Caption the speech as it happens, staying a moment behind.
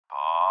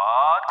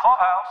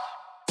Clubhouse.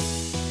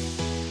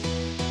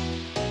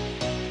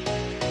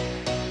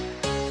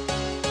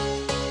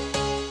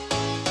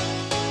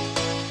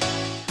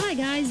 Hi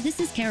guys, this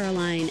is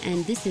Caroline,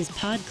 and this is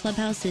Pod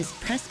Clubhouse's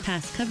press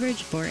pass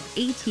coverage for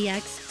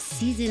ATX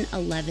Season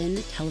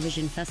 11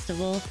 Television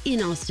Festival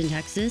in Austin,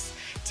 Texas.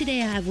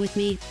 Today I have with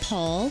me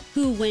Paul,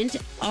 who went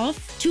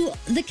off to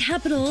the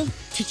Capitol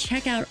to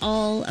check out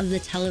all of the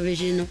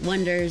television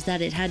wonders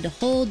that it had to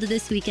hold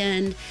this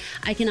weekend.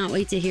 I cannot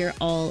wait to hear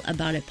all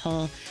about it,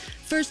 Paul.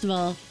 First of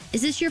all,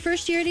 is this your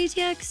first year at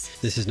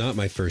ATX? This is not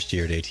my first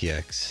year at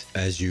ATX.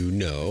 As you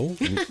know,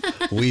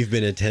 we've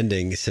been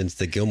attending since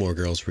the Gilmore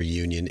Girls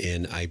reunion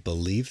in, I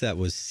believe that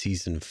was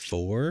season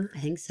 4. I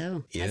think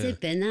so. Yeah. Has it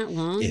been that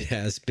long? It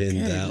has been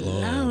Good that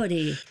long.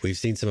 Lordy. We've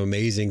seen some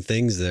amazing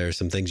things there,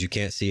 some things you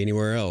can't see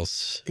anywhere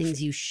else.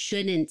 Things you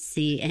shouldn't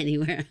see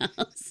anywhere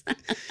else.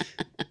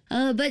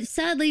 But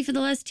sadly, for the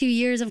last 2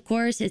 years, of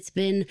course, it's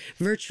been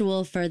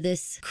virtual for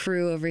this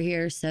crew over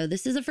here. So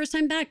this is the first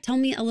time back. Tell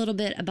me a little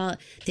bit about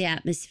the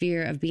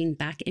atmosphere of being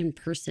back in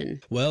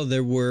person. Well,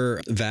 there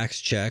were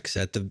vax checks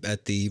at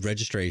the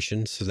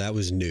registration, so that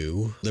was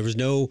new. There was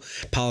no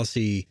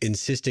policy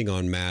insisting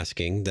on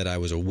masking that I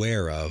was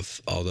aware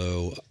of,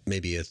 although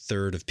maybe a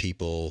third of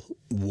people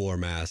wore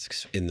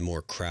masks in the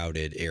more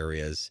crowded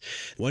areas.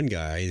 One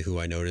guy who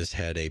I noticed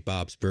had a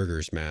Bob's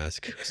Burgers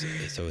mask,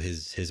 so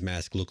his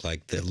mask looked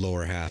like the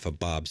lower half of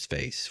Bob's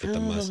face with the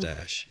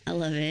mustache. I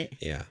love it.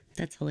 Yeah.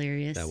 That's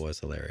hilarious. That was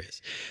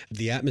hilarious.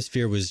 The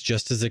atmosphere was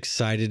just as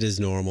excited as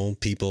normal.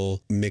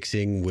 People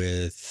mixing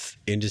with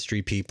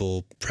industry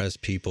people, press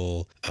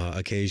people,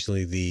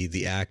 occasionally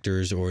the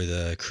actors or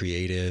the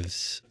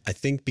creatives. I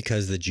think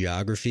because the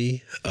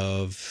geography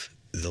of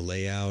the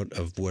layout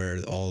of where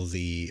all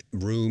the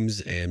rooms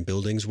and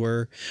buildings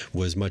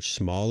was much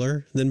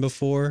smaller than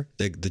before.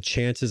 The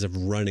chances of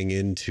running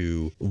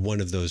into one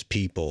of those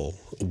people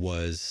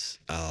was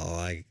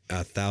like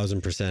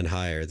 1,000%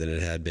 higher than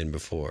it had been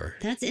before.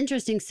 That's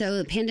interesting.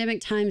 So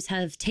pandemic times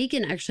have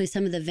taken actually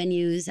some of the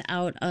venues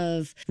out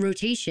of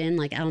rotation,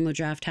 like Alamo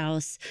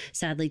Drafthouse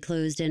sadly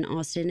closed in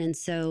Austin. And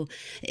so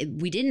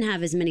we didn't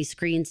have as many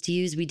screens to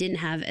use. We didn't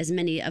have as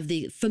many of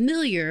the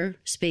familiar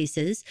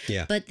spaces,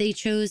 but they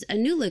chose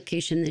a new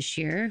location this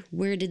year.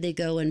 Where did they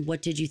go and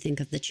what did you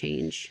think of the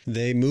change?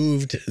 They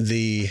moved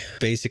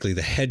basically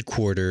the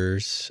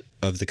headquarters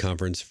of the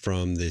conference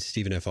from the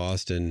Stephen F.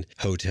 Austin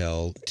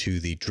Hotel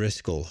to the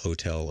Driscoll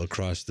Hotel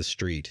across the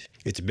street.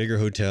 It's a bigger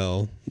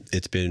hotel.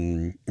 It's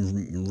been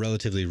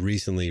relatively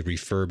recently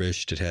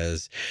refurbished. It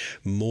has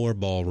more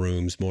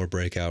ballrooms, more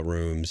breakout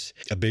rooms,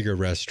 a bigger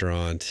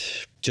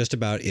restaurant, just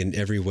about in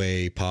every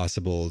way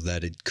possible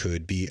that it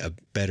could be a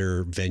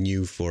better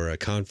venue for a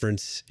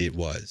conference. It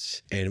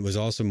was. And it was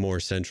also more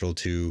central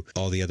to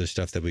all the other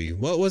stuff that it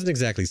wasn't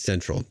exactly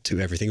central to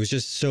everything. It was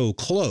just so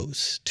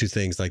close to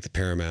things like the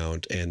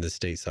Paramount and the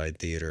Stateside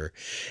Theater.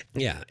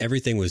 Yeah,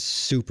 everything was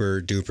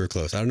super duper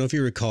close. I don't know if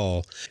you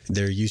recall,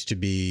 there used to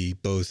be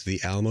both the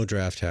Alamo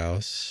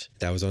Drafthouse,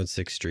 that was on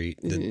 6th Street.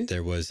 Then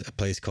there was a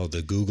place called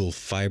the Google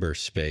Fiber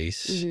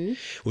Space,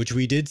 which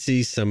we did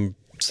see some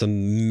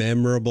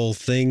memorable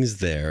things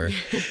there,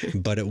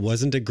 but it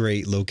wasn't a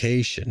great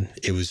location.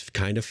 It was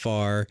kind of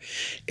far,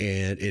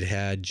 and it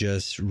had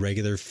just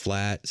regular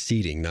flat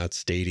seating, not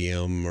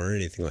stadium or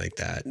anything like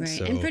that. Right,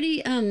 so, and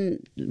pretty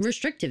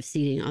restrictive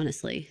seating,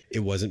 honestly.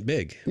 It wasn't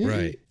big,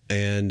 right.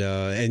 And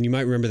you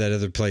might remember that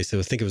other place.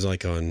 I think it was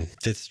like on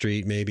 5th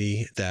Street,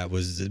 maybe. That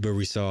was where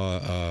we saw,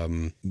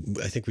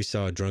 I think we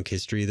saw Drunk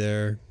History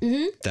there.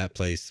 That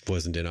place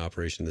wasn't in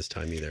operation this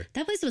time either.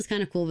 That place was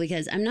kind of cool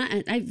because in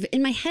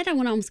my head, I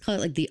want to almost call it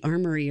like the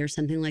Armory or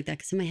something like that.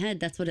 Because in my head,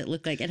 that's what it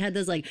looked like. It had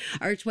those like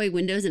archway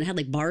windows and it had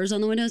like bars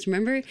on the windows,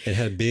 remember? It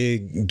had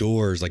big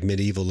doors, like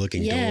medieval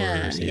looking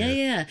doors.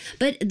 Yeah.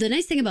 But the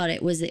nice thing about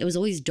it was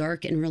always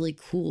dark and really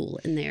cool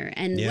in there.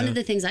 And one of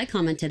the things I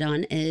commented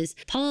on is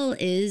Paul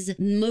is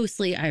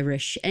mostly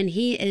Irish and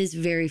he is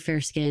very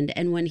fair skinned.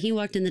 And when he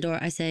walked in the door,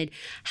 I said,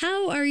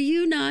 how are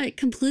you not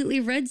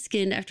completely red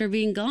skinned after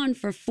being gone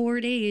for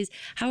 4 days?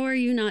 How are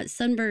you not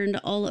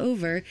sunburned all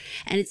over?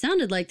 And it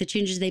sounded like the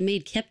changes they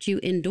made kept you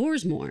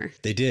indoors more.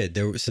 They did.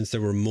 Since there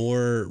were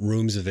more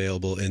rooms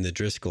available in the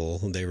Driscoll,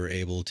 they were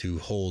able to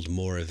hold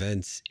more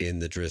events in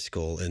the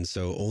Driscoll. And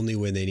so only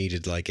when they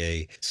needed like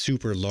a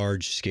super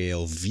large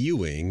scale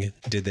viewing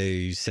did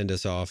they send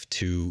us off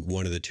to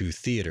one of the 2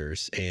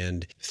 theaters.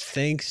 And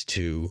thanks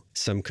to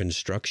some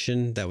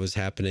construction that was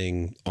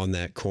happening on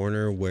that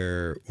corner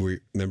where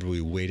we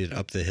waited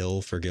up the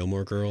hill for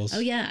Gilmore Girls. Oh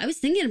yeah, I was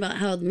thinking about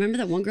how, remember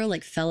that one girl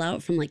like fell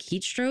out from like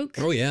heat stroke?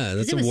 Oh yeah,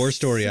 that's a war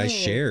story I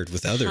shared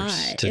with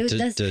others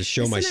to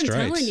show my stripes.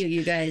 I'm telling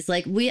you guys,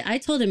 like I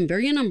told him,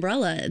 bring an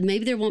umbrella.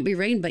 Maybe there won't be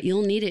rain, but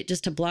you'll need it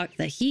just to block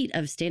the heat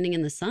of standing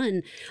in the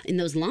sun in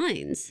those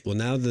lines. Well,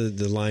 now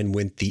the line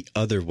went the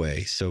other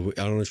way. So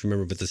I don't know if you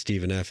remember, but the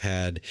Stephen F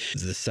had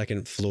the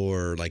second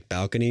floor like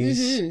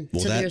balconies.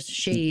 So there's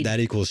shade. That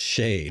equals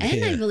shade.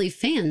 And I believe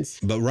fans.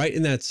 But right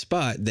in that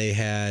spot, they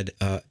had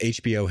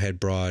HBO had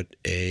brought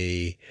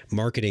a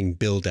marketing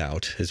build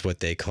out, is what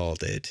they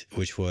called it,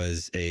 which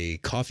was a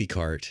coffee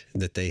cart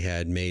that they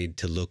had made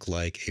to look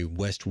like a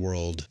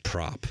Westworld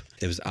prop.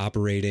 It was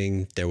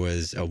operating. There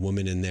was a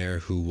woman in there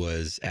who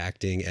was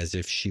acting as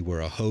if she were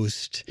a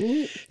host,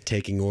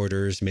 taking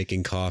orders,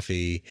 making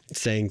coffee,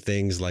 saying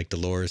things like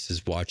Dolores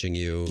is watching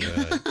you.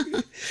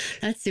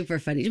 That's super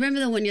funny. Do you remember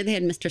the one year they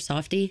had Mr.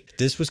 Softy?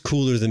 This was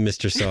cooler than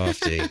Mr.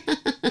 Softy.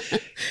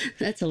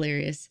 That's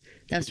hilarious.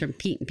 That was from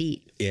Pete and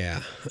Pete.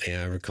 Yeah,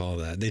 I recall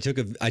that.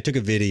 I took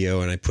a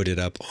video and I put it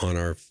up on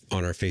our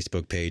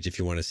Facebook page if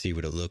you want to see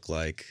what it looked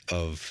like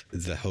of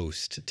the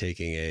host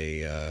taking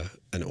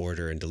an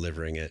order and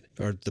delivering it,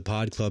 or the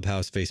Pod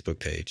Clubhouse Facebook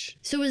page.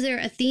 So was there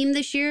a theme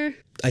this year?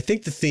 I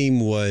think the theme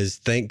was,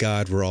 thank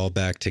God we're all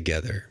back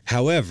together.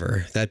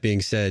 However, that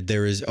being said,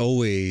 there is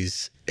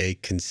always a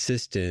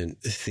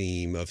consistent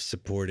theme of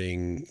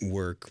supporting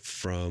work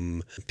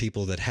from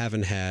people that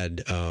haven't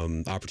had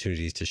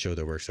opportunities to show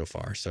their work so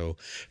far. So,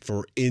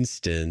 for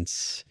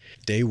instance,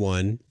 day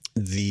one,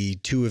 the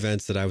two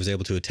events that I was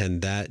able to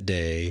attend that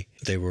day,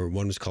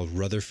 one was called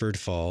Rutherford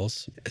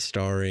Falls,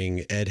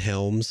 starring Ed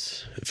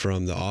Helms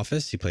from The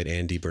Office. He played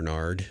Andy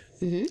Bernard,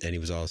 and he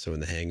was also in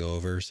The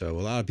Hangover. So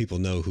a lot of people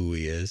know who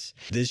he is.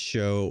 This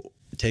show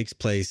takes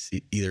place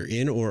either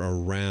in or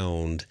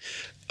around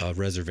a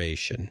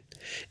reservation.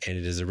 And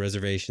it is a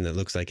reservation that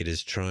looks like it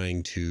is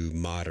trying to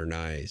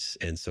modernize.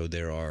 And so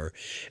there are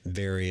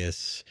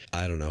various,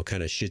 kind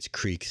of Schitt's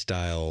Creek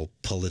style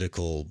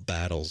political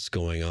battles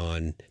going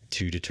on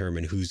to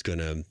determine who's going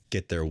to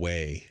get their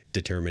way,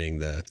 determining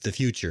the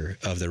future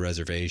of the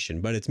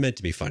reservation. But it's meant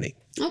to be funny.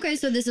 Okay,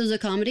 so this is a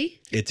comedy?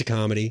 It's a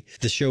comedy.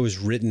 The show is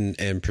written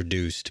and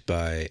produced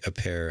by a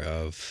pair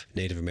of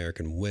Native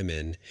American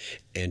women.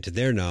 And to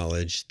their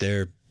knowledge,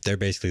 they're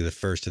basically the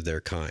first of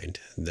their kind.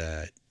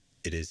 That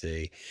it is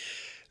a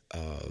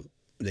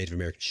Native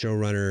American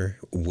showrunner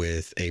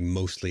with a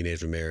mostly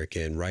Native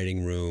American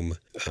writing room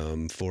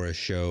for a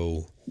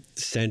show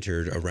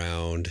centered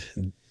around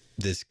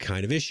this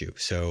kind of issue.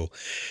 So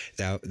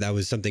that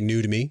was something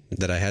new to me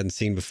that I hadn't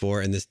seen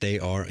before. And they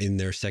are in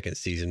their second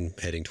season,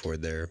 heading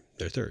toward their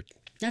third.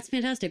 That's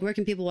fantastic. Where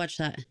can people watch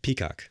that?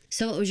 Peacock.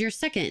 So what was your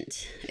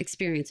second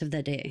experience of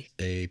the day?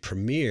 A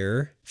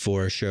premiere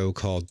for a show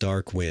called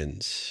Dark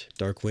Winds.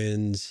 Dark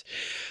Winds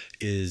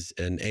is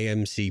an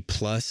AMC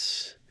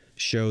Plus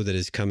show that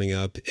is coming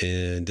up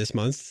in this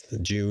month,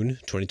 June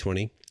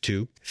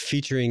 2022,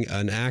 featuring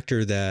an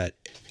actor that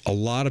a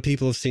lot of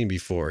people have seen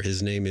before.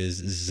 His name is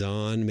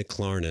Zahn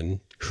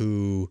McClarnon,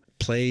 who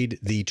played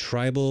the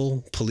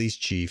tribal police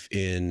chief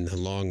in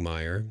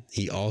Longmire.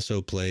 He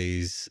also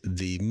plays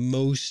the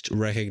most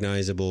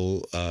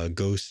recognizable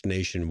Ghost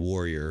Nation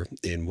warrior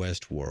in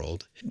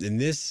Westworld. In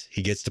this,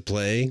 he gets to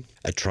play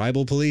a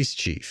tribal police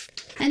chief.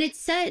 And it's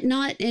set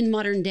not in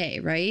modern day,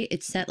 right?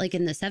 It's set like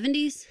in the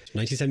 70s?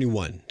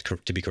 1971,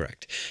 to be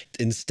correct.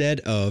 Instead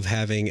of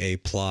having a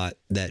plot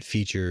that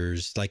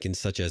features, like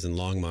such as in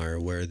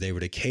Longmire, where they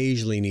would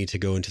occasionally need to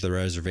go into the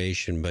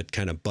reservation but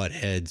kind of butt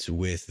heads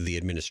with the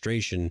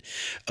administration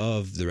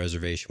of the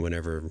reservation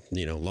whenever,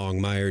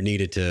 Longmire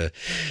needed to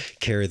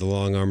carry the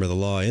long arm of the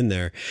law in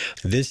there.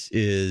 This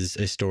is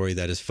a story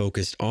that is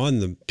focused on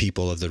the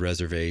people of the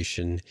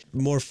reservation,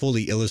 more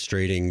fully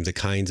illustrating the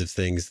kinds of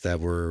things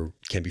that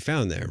can be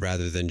found there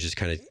rather than just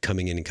kind of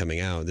coming in and coming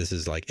out. This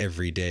is like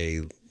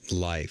everyday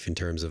life in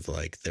terms of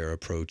like their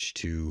approach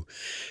to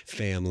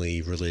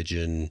family,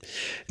 religion,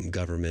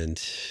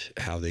 government,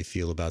 how they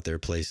feel about their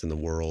place in the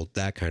world.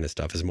 That kind of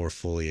stuff is more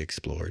fully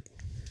explored.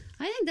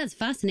 I think that's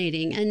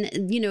fascinating. And,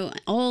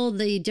 all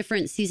the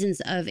different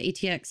seasons of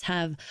ATX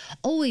have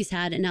always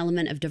had an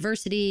element of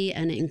diversity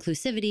and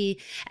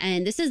inclusivity.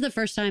 And this is the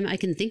first time I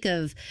can think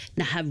of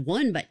not have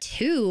one, but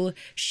two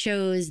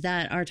shows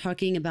that are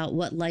talking about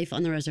what life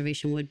on the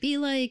reservation would be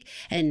like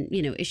and,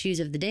 issues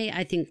of the day.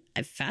 I think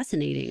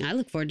fascinating. I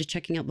look forward to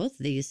checking out both of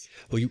these.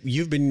 Well,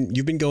 you've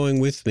been going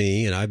with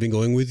me and I've been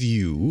going with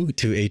you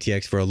to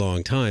ATX for a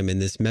long time.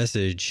 And this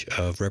message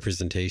of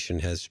representation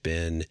has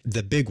been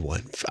the big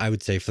one, I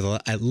would say, for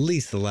at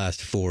least the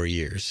last 4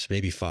 years,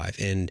 maybe 5.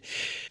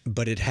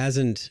 But it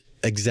hasn't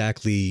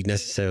exactly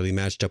necessarily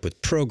matched up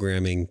with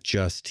programming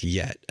just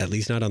yet, at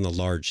least not on the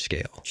large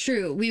scale.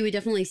 True. We would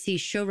definitely see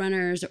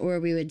showrunners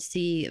or we would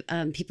see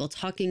people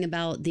talking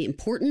about the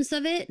importance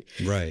of it,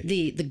 right?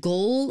 The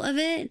goal of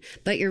it.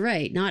 But you're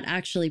right, not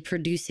actually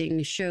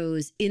producing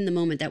shows in the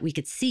moment that we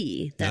could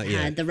see that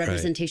had the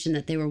representation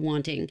that they were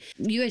wanting.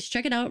 You guys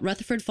check it out.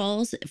 Rutherford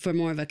Falls for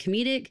more of a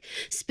comedic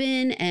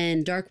spin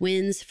and Dark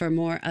Winds for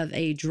more of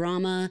a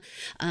drama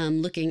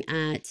looking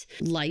at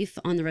life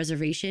on the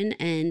reservation.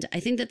 And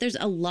I think that there's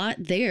there's a lot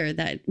there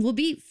that will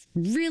be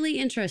really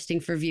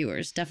interesting for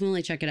viewers.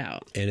 Definitely check it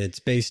out. And it's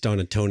based on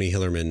a Tony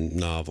Hillerman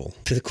novel.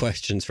 The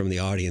questions from the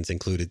audience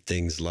included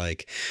things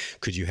like,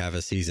 could you have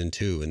a season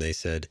 2? And they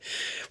said,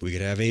 we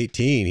could have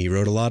 18. He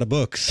wrote a lot of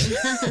books.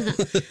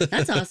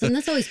 That's awesome.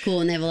 That's always cool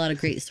when they have a lot of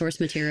great source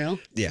material.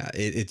 Yeah,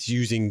 it's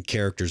using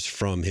characters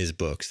from his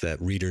books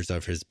that readers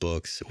of his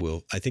books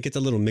will. I think it's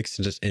a little mixed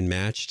and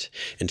matched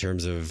in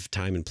terms of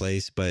time and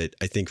place, but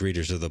I think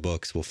readers of the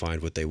books will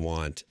find what they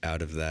want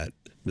out of that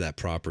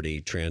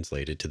property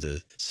translated to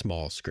the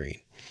small screen.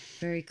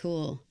 Very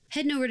cool.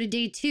 Heading over to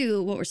day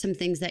 2, what were some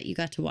things that you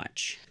got to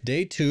watch?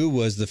 Day 2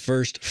 was the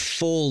first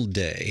full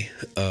day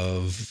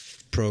of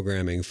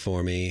programming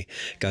for me.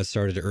 Got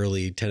started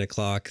early, 10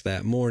 o'clock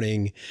that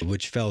morning,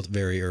 which felt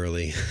very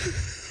early.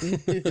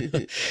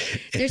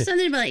 There's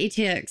something about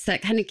ATX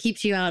that kind of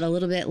keeps you out a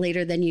little bit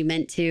later than you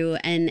meant to,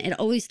 and it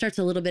always starts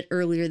a little bit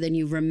earlier than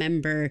you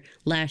remember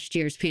last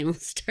year's panel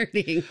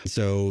starting.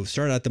 So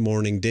start out the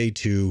morning, day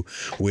 2,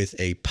 with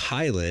a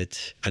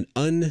pilot, an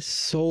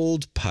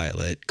unsold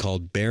pilot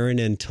called Baron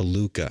and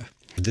Toluca.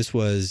 This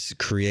was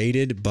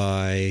created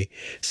by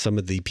some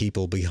of the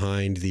people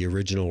behind the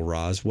original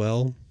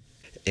Roswell.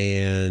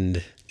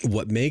 And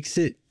what makes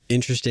it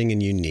interesting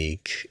and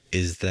unique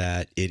is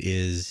that it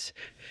is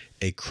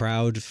a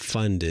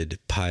crowd-funded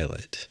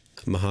pilot.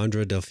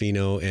 Mahendra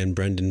Delfino and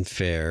Brendan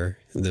Fair,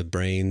 the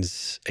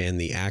brains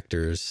and the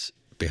actors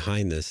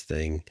behind this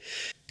thing,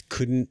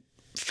 couldn't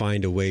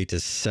find a way to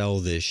sell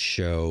this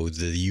show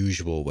the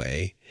usual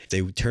way.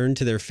 They turned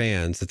to their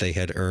fans that they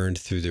had earned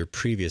through their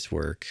previous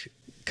work,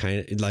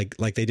 kind of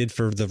like they did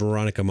for the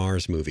Veronica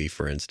Mars movie,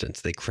 for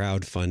instance. They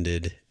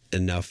crowd-funded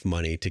enough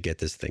money to get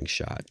this thing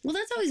shot. Well,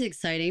 that's always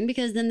exciting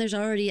because then there's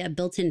already a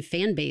built-in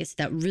fan base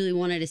that really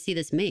wanted to see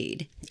this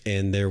made.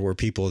 And there were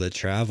people that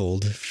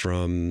traveled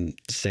from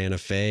Santa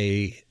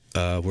Fe,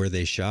 where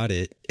they shot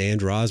it,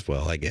 and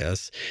Roswell, I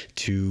guess,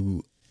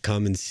 to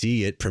come and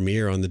see it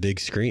premiere on the big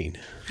screen.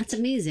 That's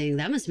amazing.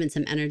 That must have been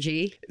some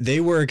energy. They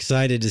were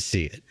excited to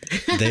see it.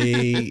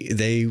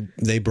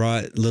 They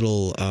brought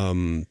little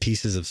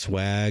pieces of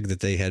swag that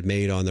they had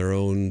made on their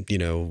own,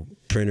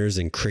 printers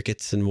and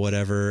crickets and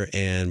whatever,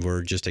 and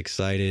were just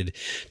excited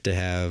to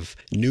have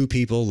new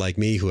people like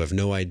me who have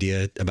no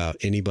idea about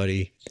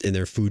anybody in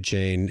their food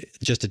chain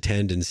just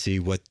attend and see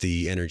what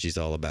the energy is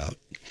all about.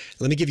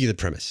 Let me give you the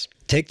premise.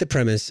 Take the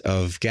premise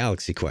of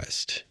Galaxy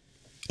Quest.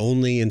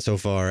 Only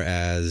insofar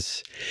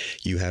as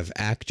you have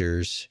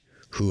actors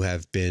who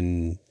have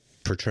been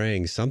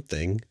portraying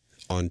something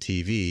on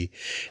TV,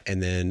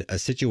 and then a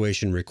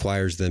situation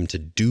requires them to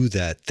do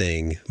that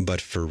thing, but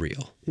for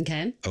real.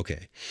 Okay.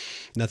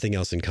 Nothing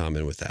else in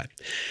common with that.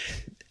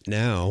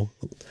 Now,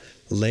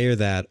 layer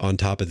that on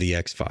top of the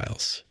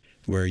X-Files,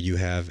 where you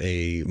have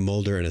a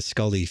Mulder and a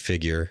Scully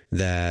figure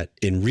that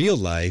in real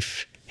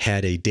life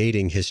had a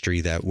dating history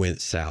that went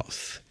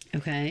south.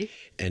 Okay.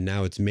 And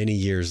now it's many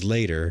years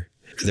later.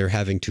 They're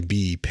having to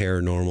be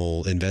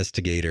paranormal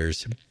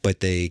investigators, but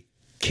they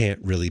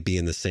can't really be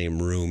in the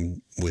same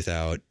room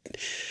without,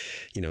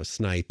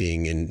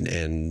 sniping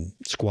and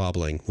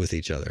squabbling with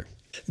each other.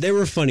 There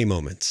were funny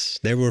moments.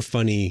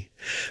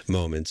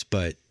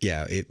 But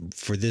yeah,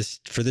 for this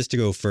to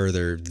go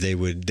further, they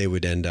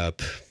would end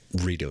up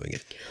redoing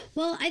it.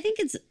 Well, I think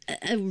it's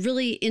a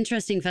really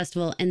interesting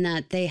festival in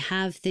that they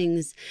have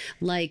things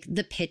like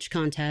the pitch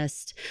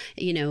contest.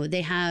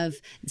 They have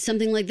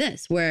something like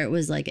this where it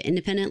was like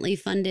independently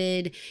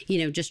funded,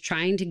 just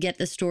trying to get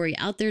the story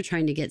out there,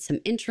 trying to get some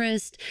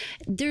interest.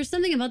 There's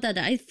something about that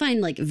I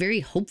find like very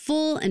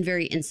hopeful and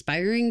very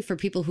inspiring for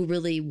people who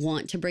really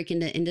want to break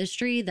into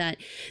industry, that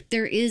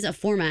there is a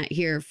format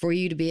here for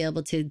you to be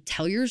able to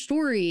tell your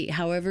story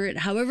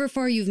however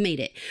far you've made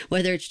it,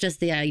 whether it's just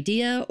the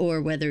idea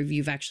or whether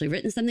you've actually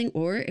written something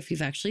or if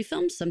you've actually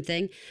filmed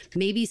something.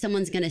 Maybe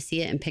someone's going to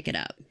see it and pick it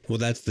up. Well,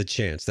 that's the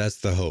chance. That's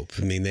the hope.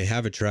 I mean, they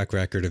have a track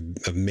record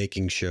of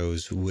making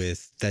shows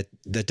with that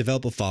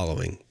develop a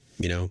following,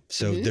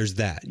 so there's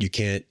that. You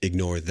can't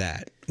ignore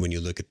that when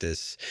you look at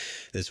this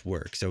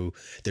work. So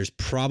there's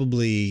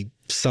probably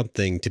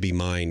something to be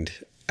mined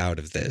out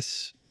of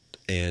this.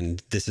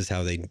 And this is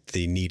how they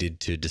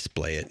needed to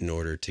display it in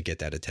order to get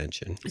that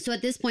attention. So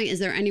at this point, is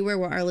there anywhere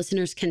where our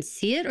listeners can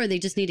see it, or they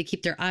just need to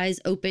keep their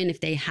eyes open if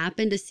they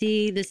happen to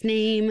see this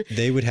name?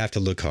 They would have to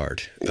look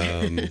hard.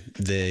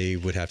 They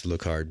would have to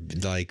look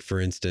hard. Like, for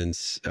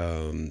instance,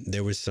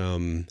 there was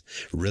some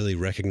really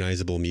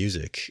recognizable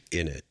music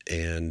in it.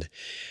 And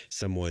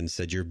someone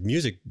said, your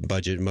music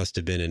budget must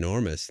have been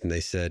enormous. And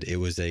they said it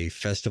was a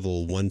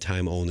festival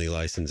one-time only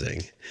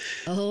licensing.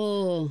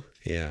 Oh.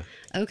 Yeah.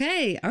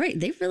 Okay. All right.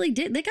 They really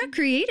did. They got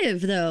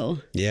creative, though.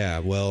 Yeah.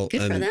 Well,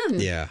 good for them.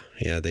 Yeah,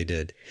 they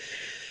did.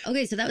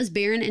 Okay, so that was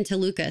Baron and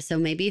Toluca. So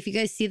maybe if you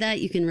guys see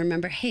that, you can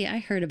remember, hey, I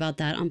heard about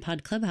that on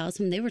Pod Clubhouse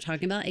when they were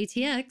talking about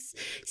ATX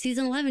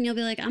season 11. You'll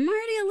be like, I'm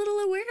already a little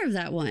aware of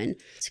that one.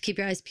 So keep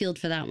your eyes peeled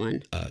for that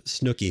one.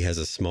 Snooki has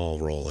a small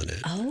role in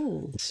it.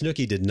 Oh.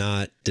 Snooki did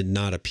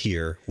not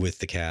appear with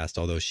the cast,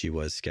 although she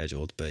was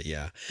scheduled. But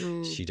yeah,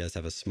 she does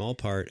have a small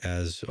part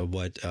as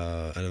what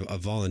a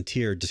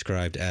volunteer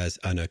described as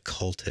an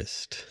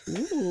occultist.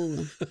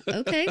 Ooh.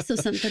 Okay, so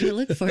something to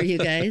look for, you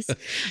guys.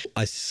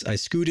 I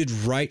scooted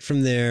right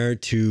from there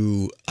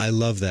to I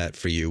Love That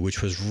For You,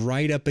 which was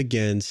right up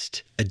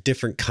against a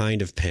different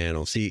kind of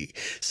panel. See,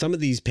 some of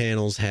these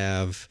panels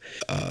have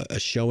a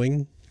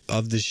showing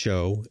of the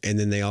show, and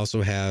then they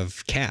also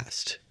have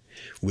cast,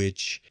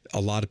 which a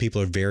lot of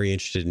people are very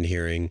interested in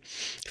hearing.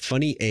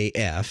 Funny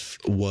AF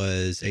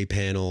was a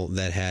panel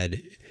that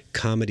had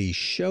comedy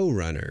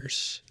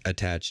showrunners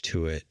attached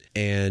to it,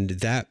 and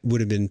that would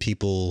have been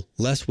people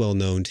less well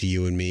known to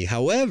you and me.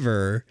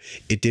 However,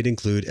 it did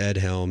include Ed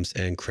Helms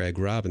and Craig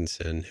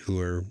Robinson, who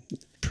are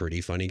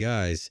pretty funny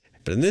guys.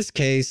 But in this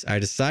case, I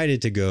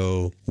decided to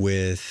go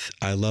with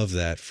I Love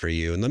That For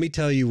You. And let me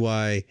tell you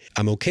why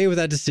I'm okay with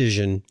that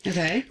decision.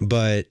 Okay.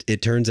 But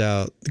it turns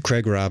out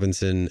Craig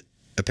Robinson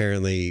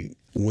apparently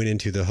went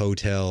into the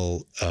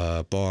hotel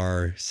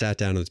bar, sat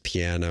down at the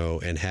piano,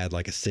 and had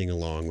like a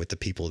sing-along with the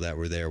people that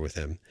were there with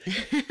him.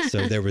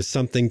 So there was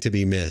something to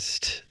be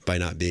missed by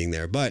not being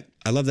there. But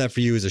I Love That For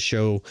You is a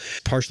show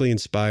partially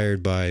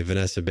inspired by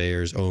Vanessa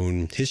Bayer's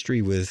own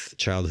history with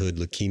childhood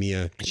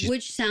leukemia.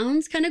 Which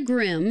sounds kind of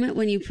grim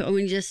when you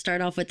just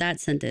start off with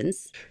that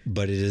sentence.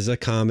 But it is a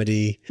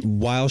comedy.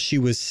 While she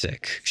was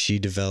sick, she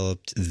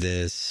developed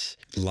this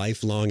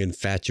lifelong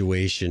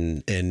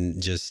infatuation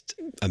and just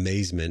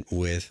amazement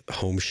with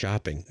home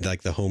shopping,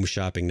 like the Home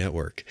Shopping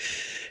Network.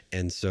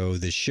 And so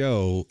the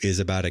show is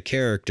about a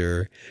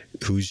character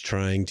who's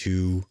trying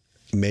to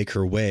make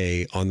her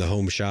way on the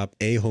home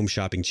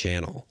shopping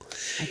channel.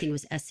 I think it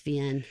was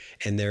SVN.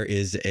 And there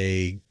is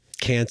a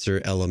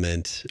cancer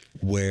element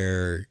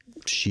where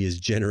she is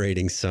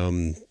generating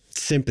some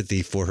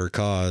sympathy for her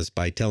cause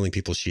by telling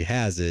people she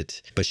has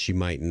it, but she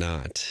might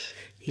not.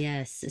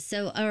 Yes.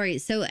 So, all right.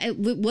 So it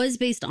was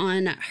based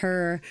on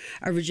her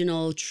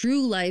original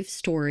true life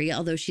story,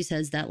 although she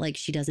says that like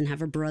she doesn't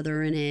have a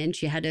brother in it. And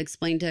she had to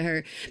explain to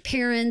her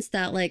parents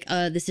that like,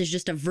 this is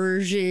just a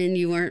version.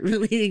 You weren't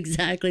really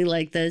exactly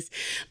like this.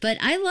 But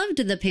I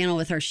loved the panel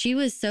with her. She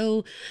was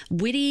so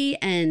witty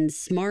and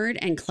smart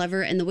and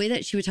clever. And the way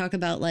that she would talk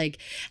about like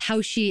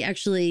how she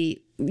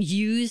actually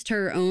used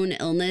her own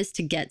illness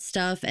to get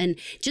stuff. And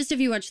just if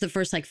you watch the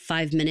first like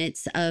 5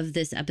 minutes of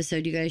this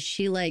episode, you guys,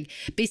 she like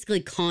basically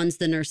cons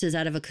the nurses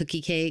out of a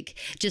cookie cake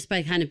just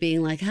by kind of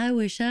being like, I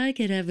wish I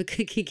could have a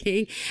cookie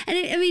cake. And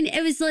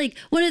it was like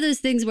one of those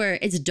things where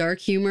it's dark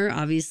humor,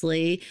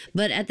 obviously,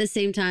 but at the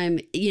same time,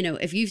 you know,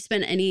 if you've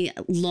spent any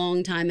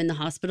long time in the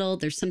hospital,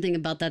 there's something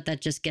about that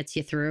just gets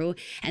you through.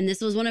 And this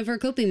was one of her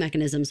coping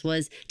mechanisms,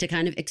 was to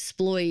kind of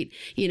exploit,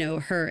 you know,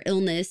 her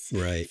illness,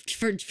 right,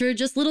 for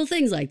just little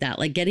things like that,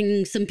 like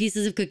getting some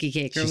pieces of cookie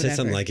cake or whatever. She said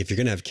something like, if you're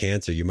going to have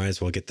cancer, you might as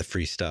well get the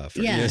free stuff.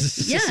 Or, yeah.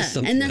 You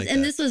know, yeah.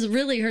 And this was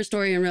really her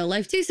story in real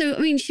life too. So, I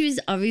mean, she was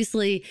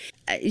obviously,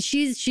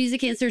 she's a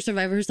cancer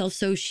survivor herself.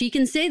 So she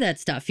can say that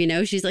stuff, you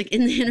know, she's like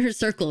in the inner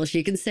circle.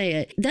 She can say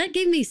it. That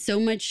gave me so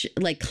much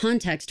like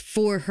context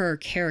for her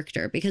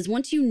character, because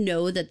once you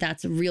know that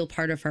that's a real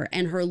part of her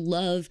and her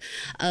love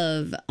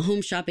of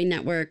Home Shopping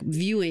Network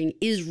viewing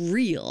is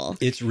real.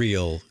 It's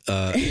real.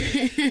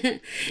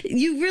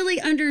 You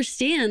really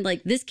understand,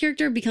 like, this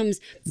character becomes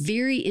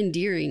very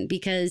endearing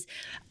because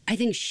I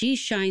think she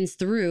shines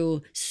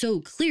through so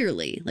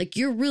clearly. Like,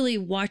 you're really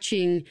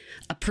watching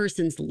a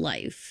person's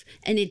life,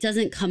 and it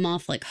doesn't come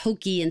off like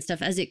hokey and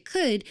stuff as it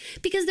could,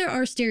 because there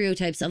are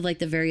stereotypes of like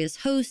the various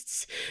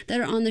hosts that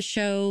are on the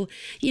show,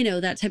 you know,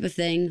 that type of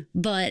thing.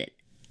 But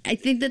I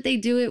think that they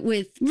do it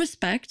with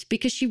respect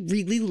because she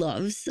really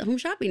loves Home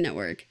Shopping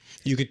Network.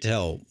 You could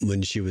tell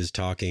when she was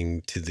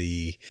talking to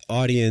the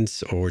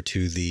audience or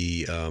to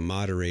the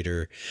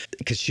moderator,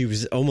 because she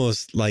was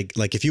almost like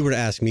if you were to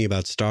ask me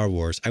about Star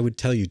Wars, I would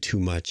tell you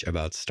too much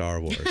about Star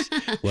Wars.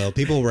 Well,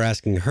 people were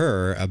asking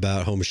her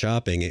about home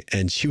shopping,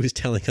 and she was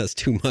telling us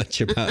too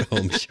much about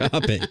home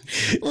shopping.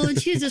 Well,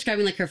 and she was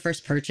describing like her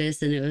first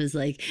purchase, and it was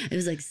like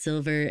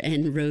silver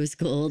and rose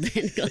gold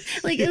and gold.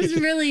 Like, it was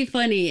really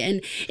funny,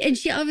 and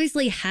she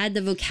obviously had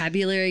the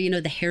vocabulary, you know,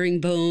 the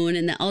herringbone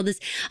and all this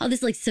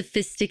like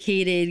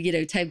sophisticated, you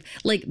know, type,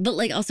 like, but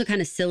like also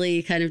kind of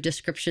silly kind of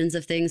descriptions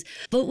of things,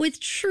 but with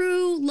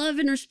true love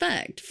and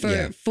respect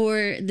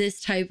for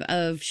this type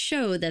of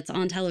show that's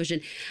on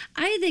television.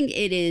 I think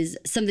it is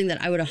something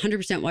that I would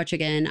 100% watch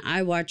again.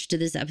 I watched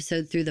this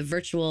episode through the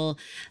virtual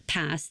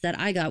pass that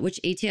I got, which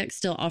ATX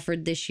still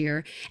offered this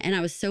year. And I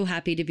was so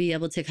happy to be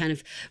able to kind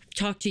of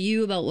talk to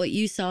you about what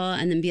you saw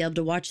and then be able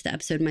to watch the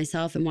episode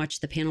myself and watch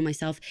the panel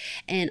myself.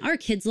 And our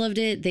kids loved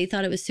it. They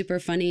thought it was super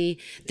funny.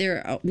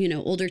 They're,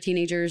 older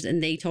teenagers,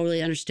 and they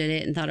totally understood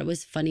it and thought it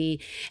was funny.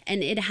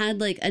 And it had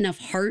like enough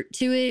heart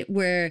to it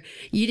where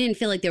you didn't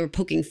feel like they were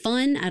poking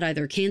fun at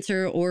either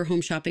cancer or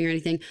home shopping or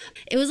anything.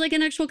 It was like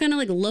an actual kind of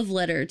like love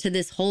letter to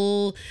this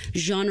whole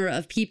genre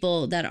of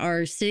people that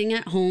are sitting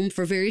at home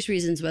for various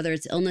reasons, whether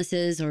it's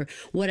illnesses or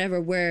whatever,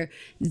 where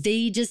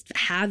they just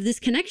have this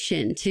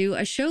connection to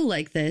a show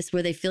like this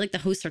where they feel like the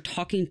hosts are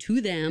talking to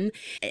them.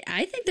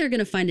 I think they're going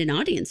to find an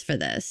audience for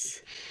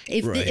this.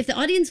 If the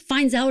audience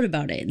finds out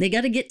about it, they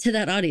got to get to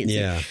that audience.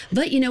 Yeah.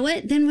 But you know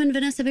what? Then when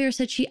Vanessa Bayer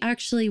said she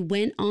actually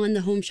went on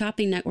the Home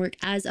Shopping Network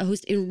as a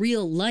host in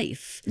real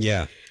life.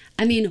 Yeah.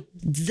 I mean,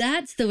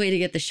 that's the way to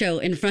get the show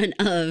in front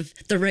of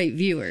the right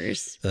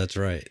viewers. That's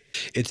right.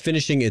 It's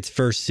finishing its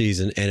first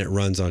season and it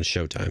runs on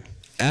Showtime.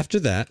 After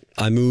that,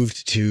 I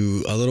moved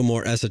to a little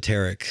more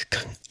esoteric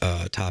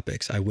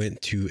topics. I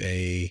went to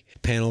a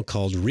panel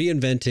called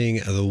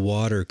Reinventing the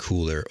Water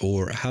Cooler,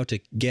 or How to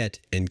Get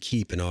and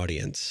Keep an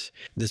Audience.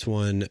 This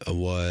one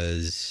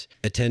was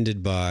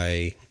attended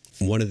by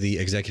one of the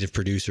executive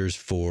producers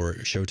for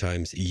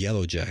Showtime's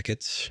Yellow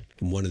Jackets,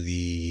 one of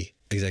the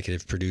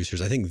executive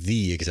producers, I think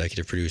the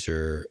executive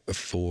producer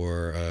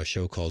for a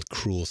show called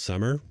Cruel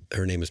Summer.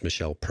 Her name is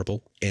Michelle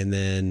Purple. And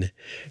then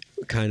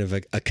kind of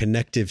a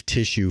connective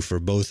tissue for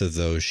both of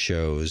those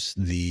shows,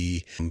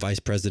 the vice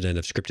president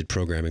of scripted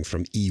programming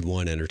from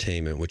E1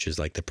 Entertainment, which is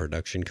like the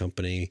production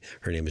company.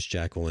 Her name is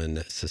Jacqueline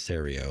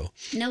Cesario.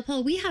 Now,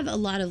 Paul, we have a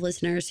lot of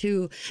listeners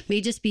who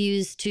may just be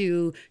used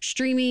to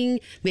streaming,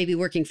 maybe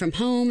working from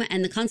home,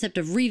 and the concept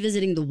of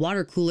revisiting the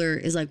water cooler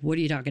is like, what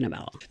are you talking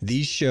about?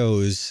 These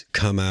shows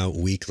come out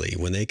weekly.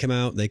 When they come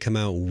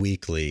out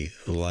weekly,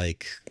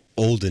 like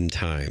olden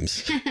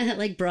times.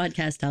 Like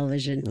broadcast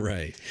television.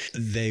 Right.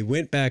 They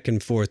went back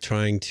and forth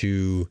trying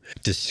to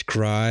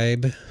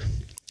describe,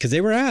 because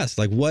they were asked,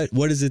 like,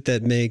 what is it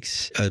that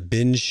makes a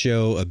binge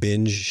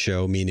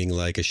show, meaning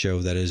like a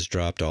show that is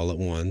dropped all at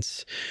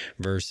once,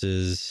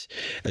 versus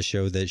a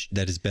show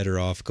that is better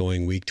off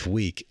going week to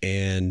week.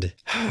 And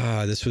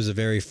this was a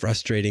very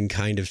frustrating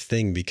kind of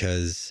thing,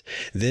 because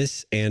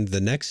this and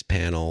the next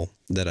panel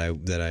that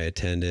I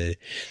attended,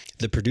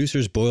 the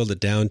producers boiled it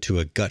down to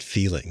a gut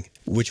feeling,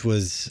 which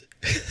was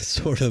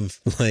sort of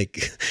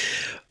like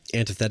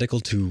antithetical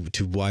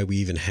to why we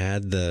even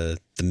had the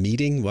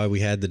meeting, why we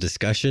had the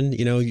discussion.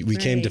 We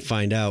came to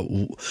find out,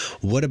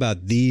 what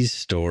about these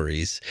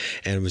stories?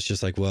 And it was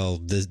just like, well,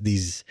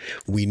 these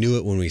we knew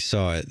it when we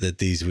saw it, that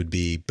these would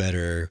be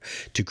better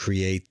to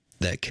create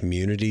that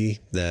community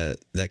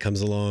that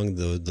comes along,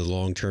 the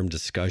long-term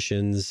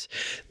discussions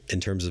in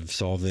terms of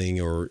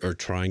solving or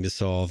trying to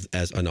solve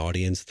as an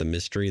audience the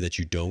mystery that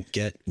you don't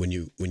get when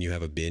you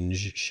have a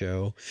binge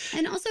show.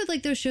 And also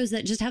like those shows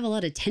that just have a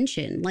lot of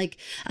tension. Like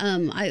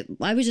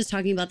I was just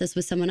talking about this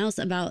with someone else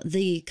about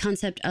the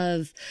concept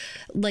of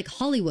like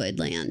Hollywood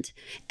land,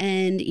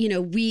 and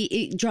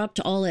it dropped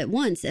all at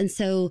once, and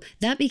so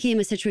that became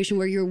a situation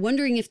where you're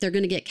wondering if they're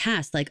going to get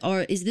cast. Like,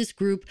 is this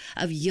group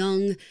of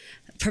young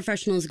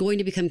professionals going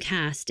to become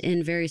cast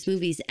in various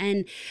movies?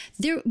 And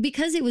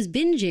because it was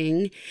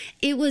binging,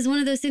 it was one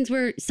of those things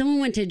where someone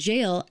went to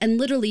jail, and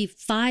literally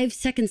 5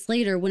 seconds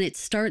later, when it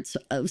starts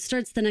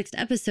the next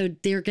episode,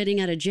 they're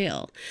getting out of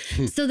jail.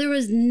 So there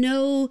was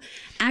no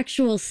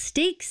actual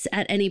stakes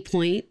at any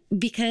point,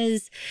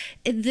 because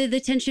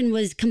the tension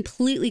was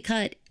completely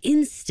cut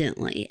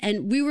instantly.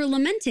 And we were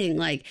lamenting,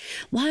 like,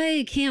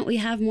 why can't we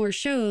have more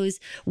shows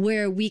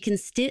where we can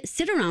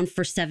sit around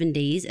for 7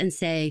 days and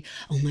say,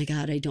 oh my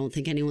God, I don't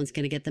think anyone's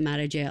going to get them out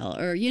of jail,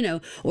 or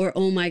or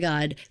oh my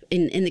God,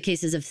 in the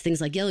cases of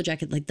things like Yellow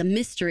Jacket, like the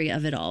mystery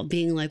of it all,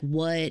 being like,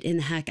 what in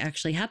the heck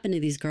actually happened to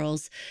these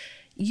girls?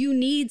 You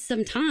need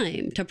some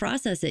time to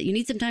process it. You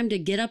need some time to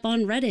get up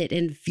on Reddit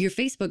and your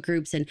Facebook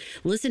groups and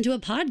listen to a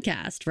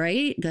podcast,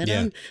 right? Go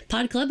on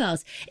Pod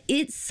Clubhouse.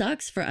 It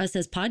sucks for us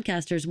as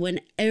podcasters when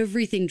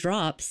everything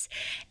drops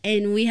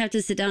and we have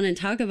to sit down and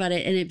talk about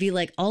it, and it'd be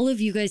like, all of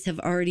you guys have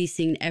already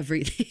seen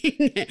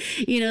everything.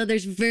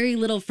 There's very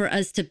little for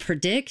us to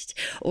predict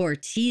or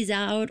tease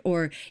out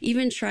or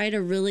even try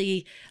to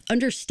really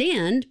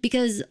understand,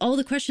 because all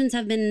the questions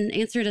have been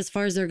answered as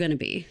far as they're going to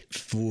be.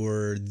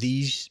 For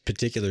these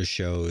particular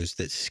shows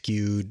that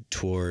skewed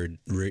toward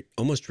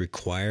almost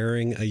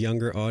requiring a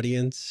younger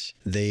audience,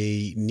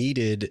 they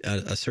needed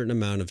a certain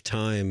amount of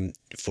time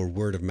for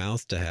word of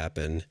mouth to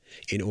happen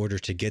in order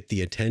to get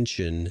the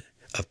attention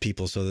of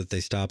people so that they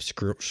stop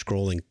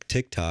scrolling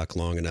TikTok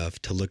long enough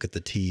to look at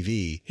the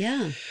TV.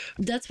 Yeah,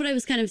 that's what I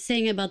was kind of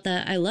saying about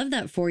that. I love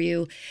that for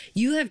you.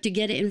 You have to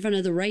get it in front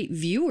of the right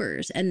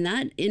viewers. And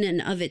that in and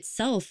of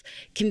itself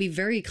can be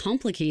very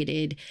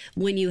complicated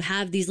when you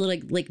have these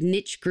little like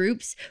niche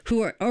groups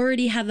who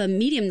already have a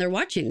medium they're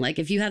watching. Like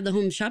if you have the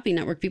Home Shopping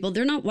Network people,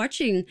 they're not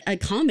watching a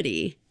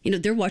comedy.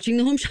 they're watching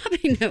the Home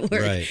Shopping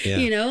Network, right, yeah.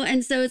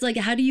 And so it's like,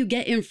 how do you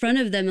get in front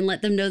of them and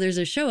let them know there's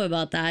a show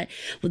about that?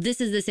 Well,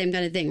 this is the same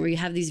kind of thing where you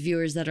have these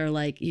viewers that are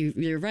like,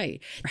 you're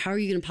right. How are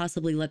you going to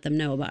possibly let them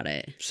know about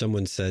it?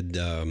 Someone said,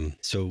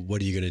 so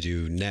what are you going to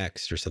do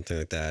next or something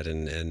like that?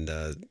 And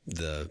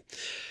the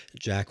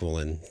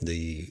Jacqueline,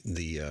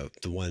 the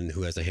one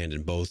who has a hand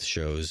in both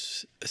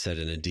shows, said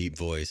in a deep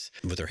voice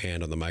with her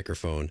hand on the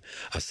microphone,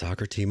 "A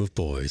soccer team of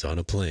boys on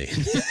a plane."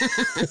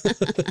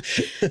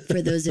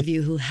 For those of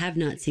you who have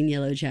not seen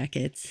Yellow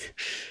Jackets,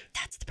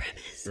 that's the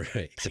premise.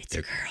 Right. But it's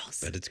girls.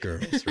 But it's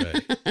girls,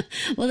 right.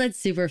 Well, that's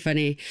super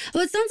funny.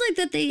 Well, it sounds like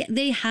that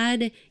they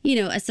had,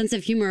 a sense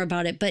of humor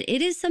about it, but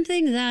it is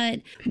something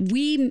that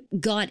we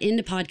got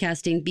into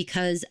podcasting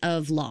because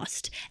of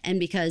Lost and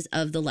because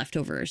of The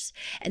Leftovers.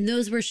 And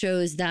those were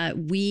shows that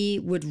we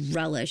would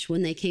relish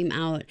when they came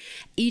out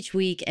each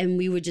week, and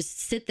we would just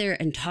sit there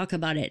and talk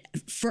about it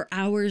for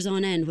hours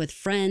on end with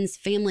friends,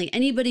 family,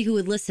 anybody who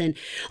would listen.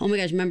 Oh my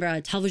gosh,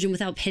 remember Television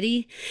Without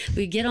Pity?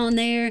 We'd get on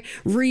there,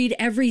 read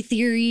every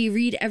theory,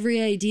 read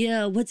every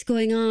idea, what's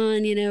going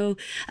on,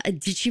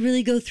 did she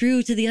really go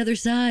through to the other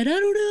side? I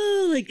don't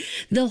know. Like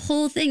the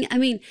whole thing. I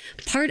mean,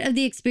 part of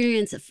the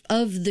experience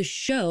of the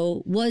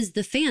show was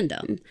the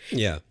fandom.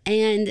 Yeah.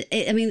 And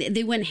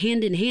they went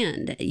hand in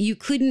hand. You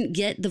couldn't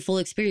get the full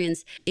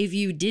experience if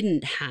you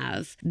didn't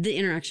have the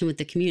interaction with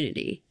the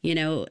community.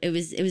 It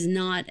was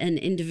not an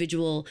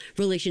individual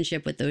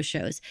relationship with those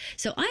shows.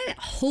 So I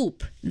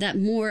hope that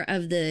more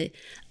of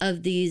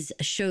these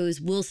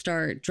shows will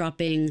start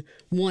dropping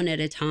one at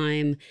a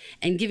time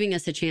and giving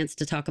us a chance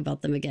to talk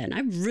about them again.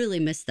 I really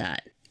miss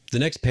that. The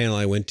next panel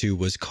I went to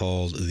was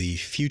called The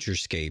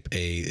Futurescape,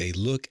 a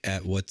look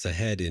at what's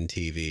ahead in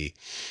TV.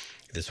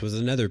 This was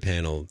another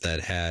panel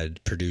that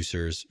had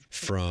producers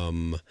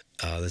from,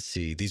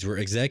 these were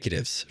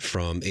executives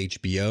from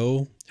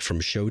HBO, from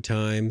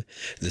Showtime,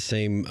 the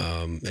same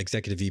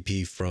executive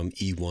VP from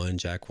E1,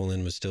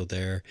 Jacqueline was still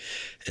there,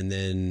 and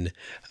then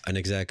an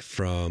exec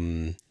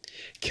from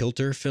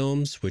Kilter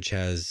Films, which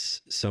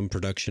has some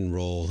production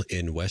role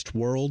in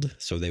Westworld,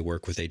 so they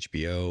work with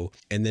HBO.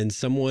 And then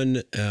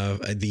someone,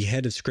 the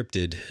head of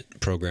scripted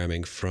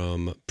programming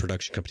from a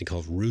production company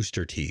called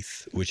Rooster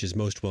Teeth, which is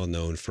most well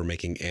known for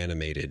making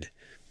animated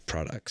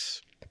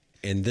products.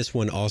 And this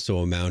one also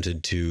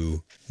amounted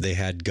to, they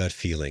had gut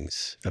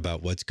feelings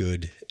about what's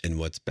good and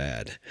what's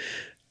bad.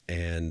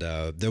 And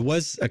there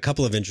was a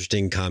couple of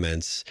interesting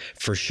comments.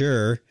 For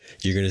sure,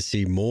 you're going to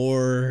see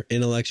more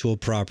intellectual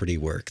property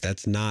work.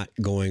 That's not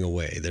going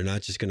away. They're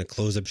not just going to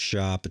close up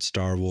shop at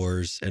Star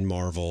Wars and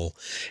Marvel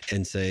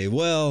and say,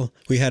 well,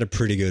 we had a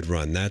pretty good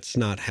run. That's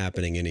not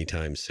happening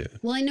anytime soon.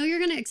 Well, I know you're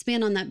going to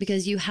expand on that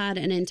because you had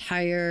an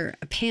entire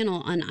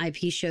panel on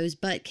IP shows,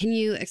 but can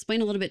you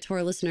explain a little bit to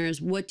our listeners,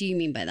 what do you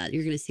mean by that?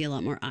 You're going to see a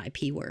lot more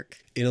IP work.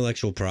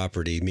 Intellectual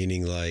property,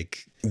 meaning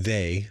like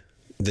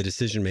the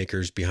decision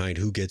makers behind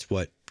who gets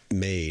what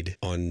made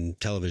on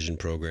television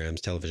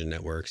programs, television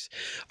networks,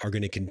 are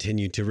going to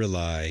continue to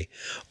rely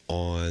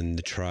on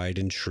the tried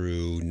and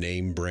true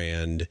name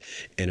brand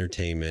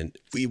entertainment.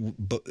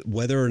 But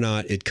whether or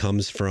not it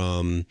comes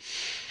from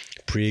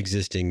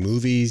pre-existing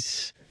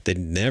movies, they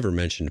never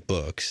mentioned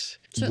books.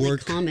 Certainly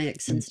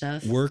comics and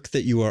stuff. Work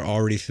that you are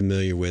already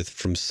familiar with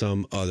from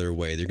some other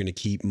way. They're going to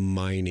keep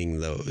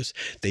mining those.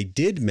 They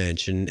did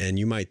mention, and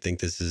you might think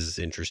this is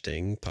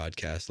interesting,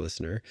 podcast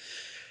listener,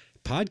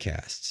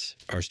 podcasts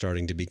are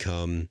starting to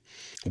become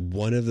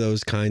one of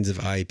those kinds of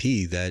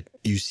IP that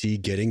you see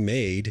getting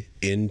made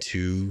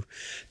into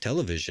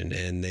television,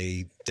 and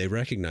they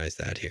recognize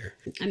that here.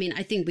 I mean,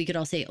 I think we could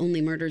all say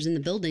Only Murders in the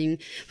Building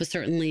was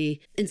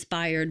certainly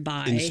inspired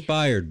by,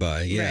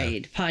 yeah.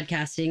 Right,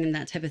 podcasting and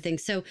that type of thing.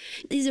 So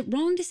is it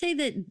wrong to say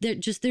that they're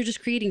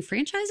just creating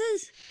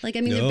franchises? Like,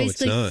 I mean, no, they're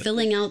basically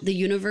filling out the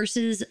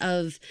universes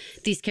of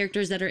these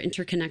characters that are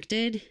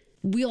interconnected.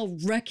 We all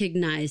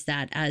recognize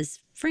that as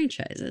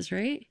franchises,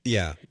 right?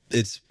 Yeah,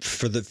 it's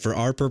for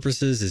our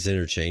purposes, it's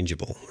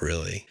interchangeable.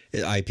 Really,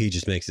 IP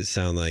just makes it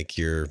sound like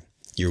you're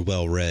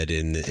well read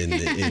in the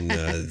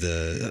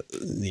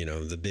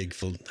big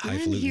highfalutin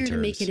terms. I'm here to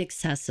make it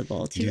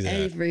accessible to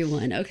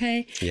everyone.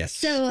 Okay. Yes.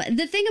 So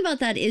the thing about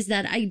that is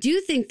that I do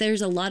think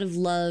there's a lot of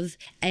love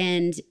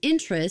and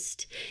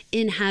interest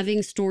in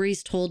having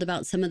stories told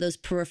about some of those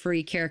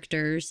periphery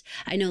characters.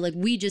 I know, like,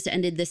 we just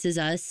ended This Is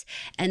Us,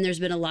 and there's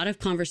been a lot of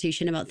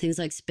conversation about things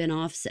like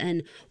spinoffs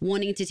and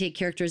wanting to take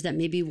characters that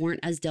maybe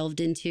weren't as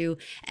delved into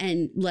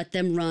and let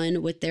them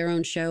run with their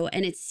own show.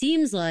 And it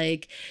seems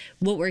like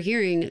what we're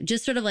hearing,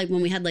 just sort of like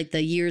when we had like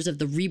the years of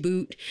the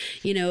reboot,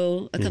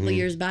 a couple of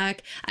years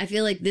back, I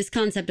feel like this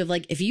concept of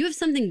like, if you have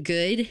something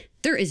good,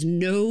 there is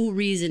no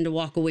reason to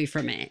walk away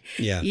from it.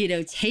 Yeah.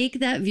 Take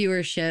that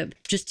viewership,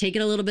 just take it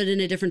a little bit in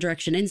a different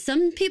direction. And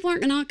some people are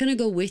not going to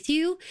go with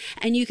you,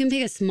 and you can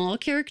pick a small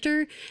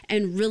character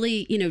and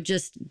really,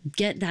 just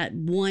get that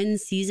one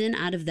season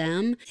out of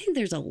them. I think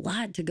there's a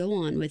lot to go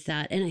on with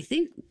that. And I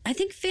think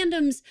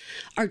fandoms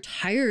are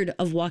tired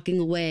of walking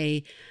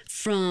away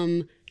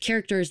from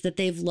characters that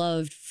they've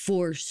loved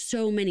for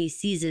so many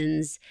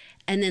seasons.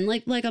 And then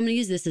like I'm going to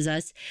use This Is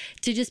Us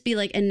to just be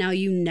like, and now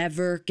you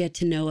never get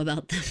to know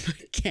about them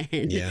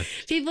again. Yeah.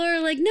 People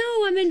are like,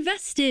 no, I'm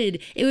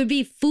invested. It would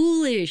be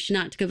foolish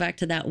not to go back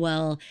to that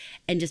well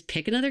and just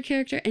pick another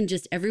character and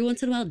just every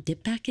once in a while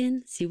dip back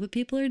in, see what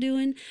people are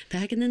doing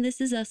back in the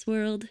This Is Us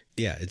world.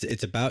 Yeah,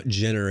 it's about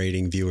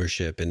generating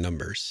viewership and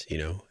numbers, you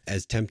know,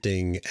 as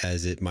tempting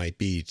as it might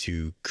be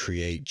to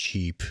create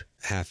cheap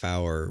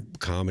half-hour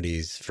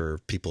comedies for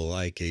people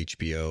like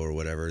HBO or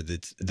whatever.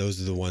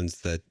 Those are the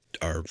ones that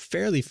are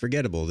fairly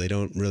forgettable. They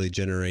don't really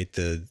generate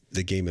the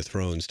Game of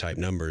Thrones type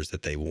numbers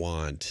that they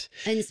want.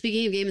 And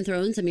speaking of Game of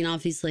Thrones, I mean,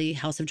 obviously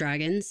House of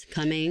Dragons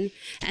coming.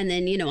 And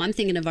then, you know, I'm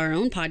thinking of our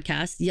own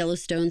podcast,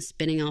 Yellowstone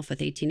spinning off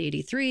with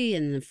 1883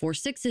 and the 4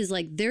 Sixes.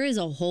 Like there is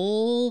a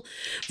whole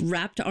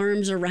wrapped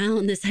arms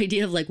around this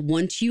idea of like,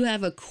 once you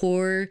have a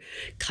core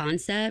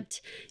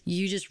concept,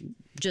 you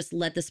just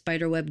let the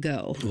spider web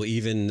go. Well,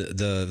 even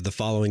the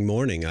following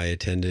morning, I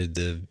attended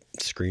the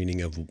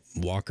screening of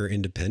Walker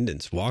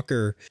Independence.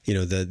 Walker, you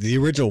know, the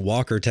original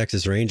Walker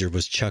Texas Ranger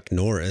was Chuck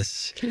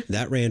Norris.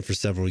 That ran for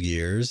several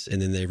years,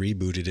 and then they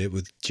rebooted it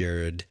with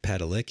Jared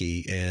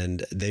Padalecki,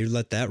 and they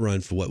let that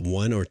run for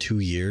 1 or 2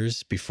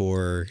 years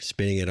before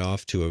spinning it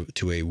off to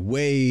a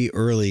way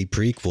early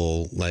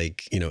prequel,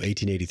 like, you know,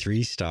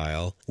 1883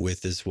 style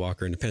with this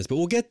Walker Independence. But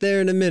we'll get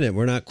there in a minute.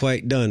 We're not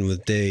quite done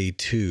with day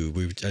 2.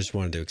 I just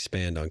wanted to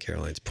expand on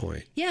Caroline's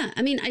point. Yeah,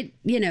 I mean,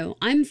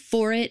 I'm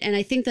for it, and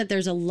I think that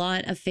there's a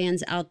lot of fans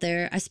out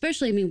there,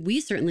 especially, I mean, we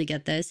certainly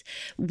get this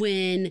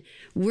when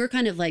we're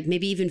kind of like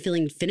maybe even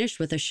feeling finished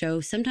with a show.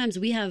 Sometimes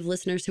we have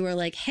listeners who are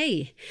like,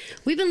 hey,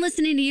 we've been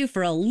listening to you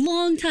for a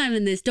long time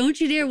in this.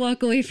 Don't you dare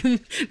walk away from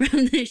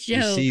this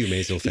show. We see you,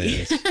 Maisel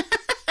fans.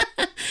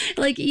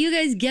 Like, you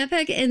guys get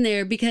back in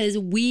there because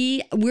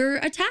we're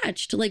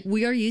attached. Like,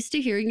 we are used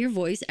to hearing your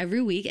voice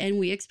every week and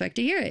we expect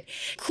to hear it.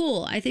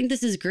 Cool. I think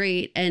this is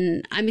great.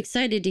 And I'm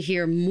excited to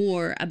hear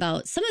more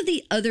about some of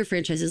the other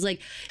franchises.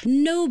 Like,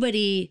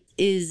 nobody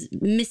is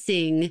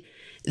missing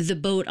the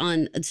boat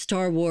on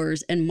Star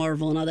Wars and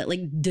Marvel and all that.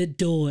 Like,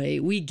 doy,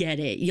 we get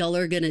it. Y'all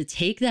are going to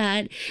take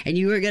that and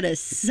you are going to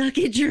suck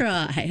it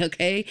dry,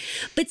 okay?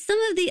 But some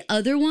of the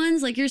other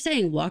ones, like you're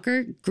saying,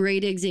 Walker,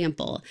 great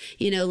example.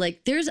 You know,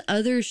 like there's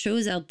other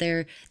shows out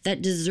there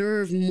that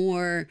deserve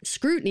more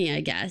scrutiny, I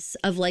guess,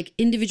 of like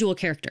individual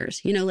characters.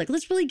 You know, like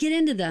let's really get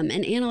into them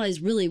and analyze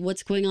really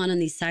what's going on in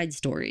these side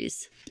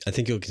stories. I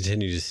think you'll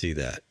continue to see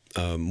that.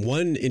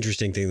 One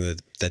interesting thing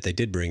that they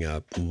did bring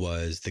up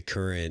was the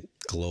current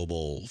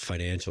global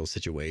financial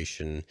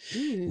situation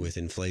with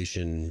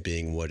inflation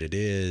being what it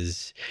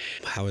is.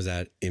 How is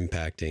that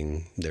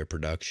impacting their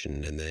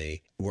production? And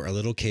they were a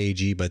little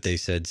cagey, but they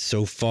said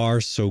so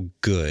far so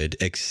good,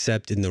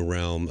 except in the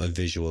realm of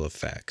visual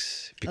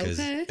effects, because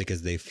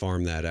they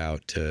farm that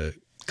out to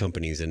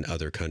companies in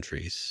other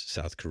countries,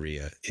 South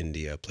Korea,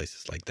 India,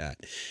 places like that.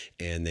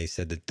 And they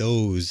said that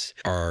those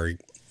are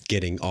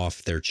getting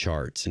off their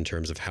charts in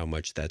terms of how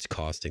much that's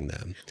costing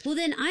them. Well,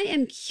 then I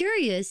am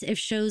curious if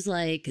shows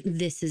like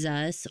This Is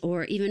Us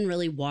or even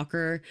really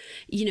Walker,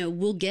 you know,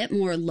 will get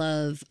more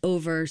love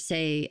over,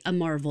 say, a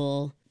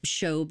Marvel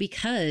show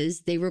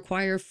because they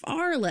require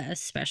far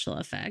less special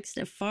effects,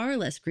 far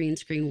less green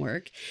screen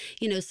work.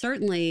 You know,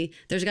 certainly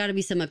there's got to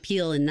be some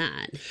appeal in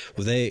that.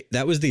 Well,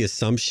 that was the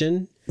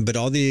assumption. But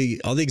all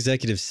the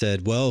executives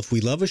said, well, if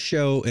we love a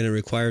show and it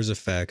requires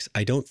effects,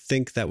 I don't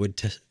think that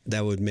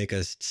would make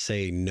us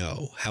say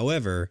no.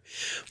 However,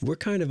 we're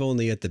kind of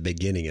only at the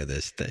beginning of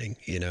this thing,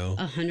 you know?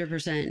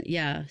 100%.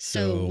 Yeah.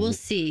 So we'll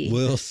see.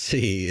 We'll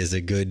see is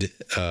a good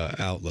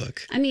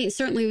outlook. I mean,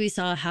 certainly we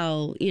saw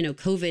how, you know,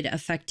 COVID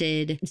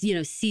affected, you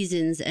know,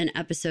 seasons and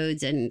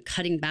episodes and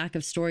cutting back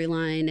of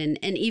storyline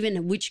and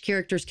even which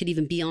characters could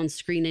even be on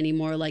screen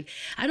anymore. Like,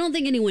 I don't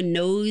think anyone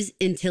knows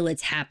until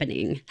it's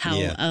happening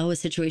how a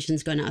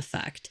situation's going to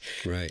affect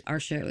our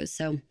shows.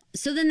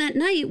 So then that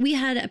night we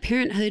had a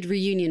Parenthood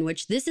reunion,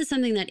 which this is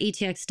something that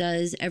ATX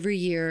does every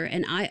year.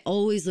 And I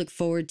always look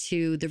forward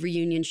to the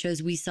reunion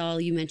shows we saw.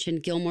 You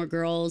mentioned Gilmore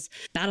Girls.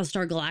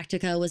 Battlestar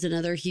Galactica was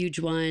another huge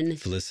one.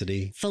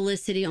 Felicity.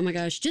 Oh my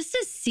gosh. Just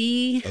to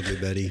see. Ugly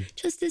Betty.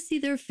 Just to see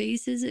their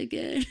faces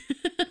again.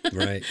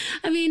 Right.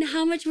 I mean,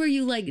 how much were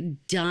you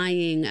like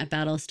dying at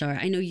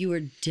Battlestar? I know you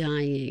were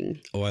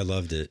dying. Oh, I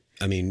loved it.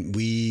 I mean,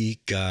 we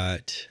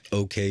got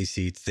okay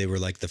seats. They were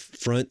like the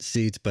front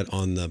seats, but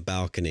on the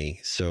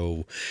balcony.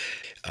 So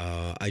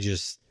I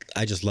just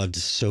loved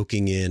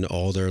soaking in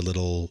all their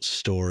little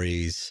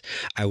stories.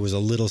 I was a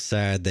little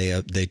sad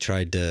they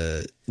tried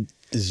to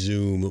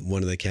Zoom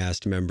one of the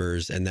cast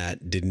members, and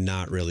that did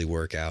not really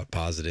work out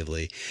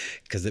positively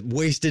because it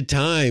wasted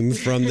time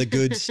from the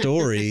good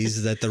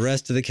stories that the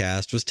rest of the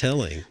cast was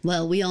telling.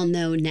 Well, we all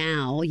know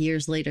now,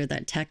 years later,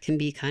 that tech can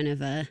be kind of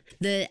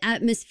the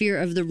atmosphere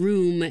of the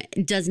room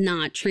does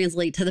not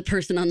translate to the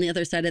person on the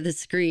other side of the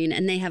screen,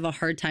 and they have a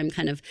hard time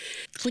kind of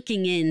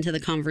clicking into the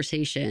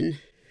conversation.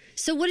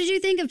 So what did you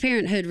think of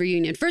Parenthood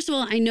reunion? First of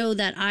all, I know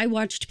that I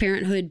watched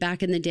Parenthood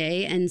back in the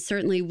day, and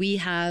certainly we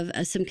have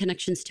some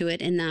connections to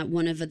it in that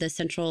one of the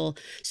central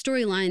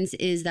storylines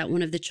is that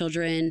one of the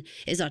children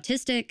is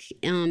autistic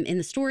in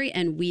the story,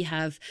 and we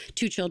have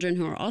two children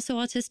who are also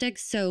autistic.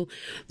 So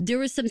there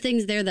was some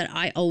things there that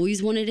I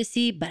always wanted to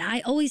see, but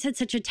I always had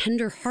such a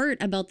tender heart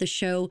about the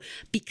show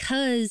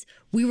because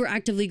we were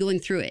actively going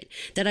through it,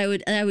 that I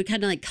would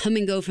kind of like come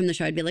and go from the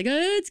show. I'd be like,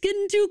 oh, it's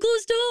getting too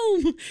close to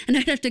home. And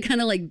I'd have to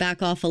kind of like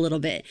back off a little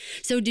bit.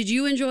 So did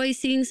you enjoy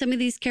seeing some of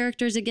these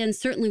characters again?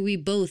 Certainly we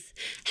both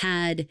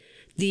had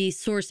the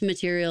source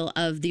material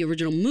of the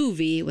original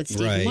movie with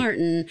Steve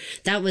Martin.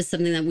 That was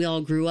something that we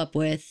all grew up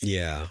with.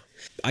 Yeah.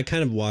 I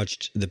kind of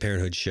watched the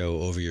Parenthood show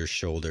over your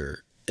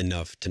shoulder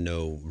enough to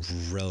know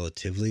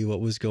relatively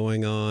what was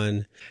going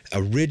on.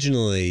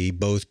 Originally,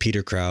 both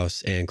Peter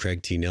Krause and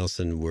Craig T.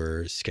 Nelson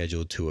were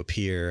scheduled to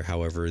appear.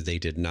 However, they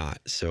did not.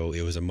 So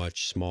it was a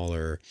much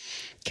smaller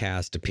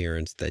cast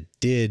appearance that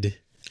did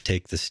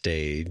take the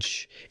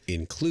stage,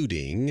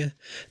 including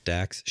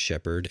Dax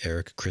Shepard,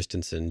 Eric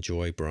Christensen,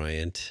 Joy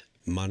Bryant,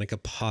 Monica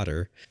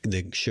Potter,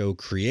 the show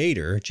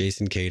creator,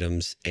 Jason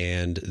Katims,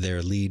 and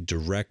their lead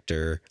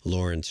director,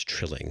 Lawrence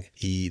Trilling.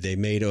 They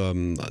made,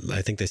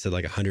 I think they said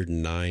like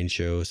 109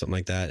 shows, something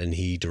like that, and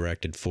he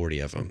directed 40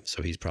 of them.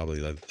 So he's probably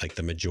like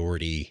the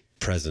majority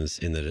presence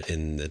in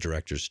the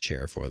director's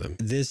chair for them.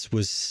 This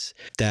was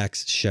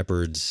Dax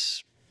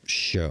Shepard's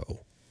show,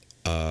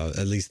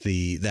 at least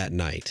that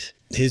night.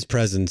 His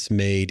presence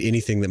made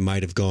anything that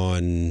might have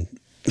gone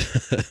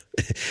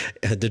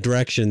the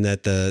direction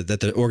that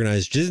the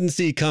organizers didn't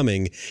see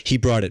coming, he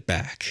brought it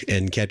back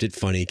and kept it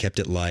funny, kept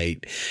it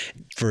light.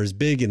 For as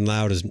big and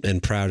loud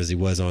and proud as he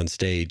was on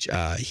stage,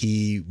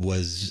 he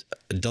was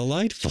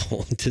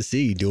delightful to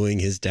see doing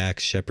his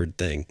Dax Shepard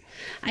thing.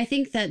 I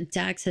think that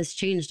Dax has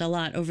changed a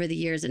lot over the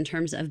years in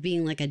terms of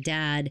being like a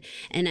dad,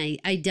 and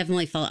I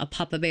definitely felt a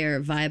Papa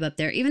Bear vibe up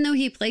there, even though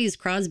he plays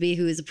Crosby,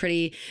 who is a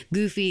pretty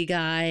goofy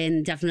guy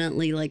and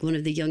definitely like one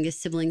of the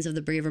youngest siblings of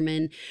the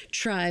Braverman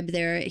tribe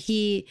there.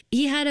 He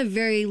had a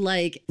very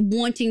like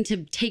wanting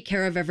to take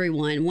care of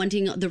everyone,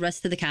 wanting the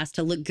rest of the cast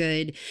to look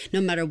good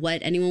no matter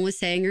what anyone was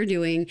saying or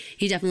doing.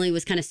 He definitely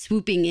was kind of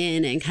swooping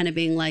in and kind of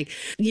being like,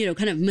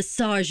 kind of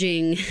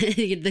massaging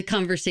the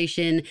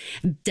conversation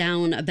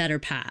down a better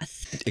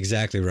path.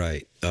 Exactly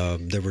right.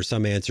 There were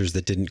some answers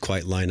that didn't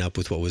quite line up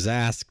with what was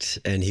asked,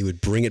 and he would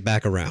bring it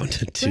back around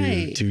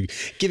to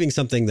giving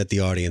something that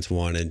the audience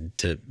wanted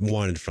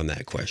from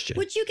that question.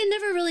 Which you can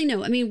never really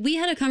know. I mean, we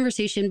had a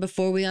conversation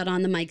before we got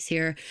on the mics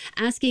here,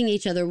 asking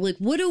each other, like,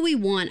 what do we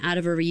want out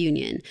of a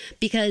reunion?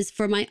 Because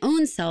for my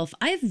own self,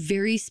 I have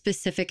very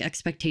specific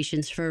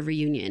expectations for a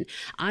reunion.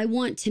 I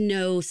want to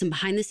know some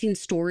behind the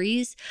scenes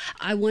stories.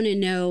 I want to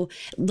know,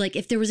 like,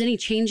 if there was any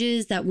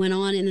changes that went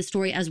on in the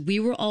story as we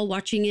were all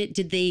watching it.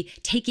 Did they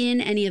take in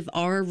any of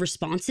our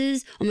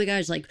responses? Oh my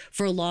gosh, like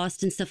for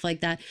Lost and stuff like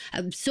that.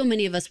 So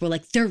many of us were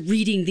like, they're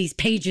reading these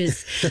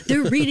pages.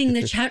 They're reading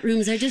the chat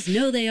rooms. I just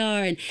know they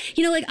are. And,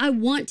 like, I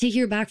want to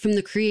hear back from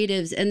the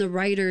creatives and the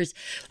writers.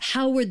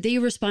 How were they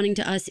responding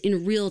to us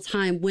in real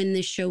time when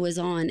this show was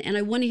on? And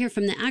I want to hear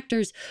from the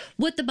actors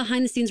what the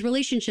behind the scenes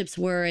relationships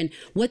were and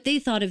what they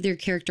thought of their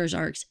characters'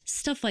 arcs,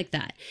 stuff like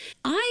that.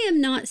 I am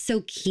not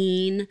so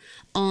keen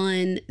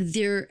on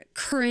their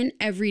current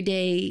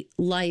everyday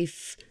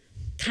life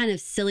kind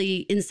of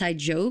silly inside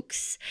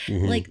jokes.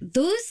 Mm-hmm. Like,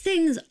 those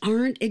things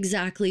aren't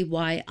exactly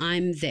why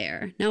I'm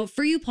there. Now,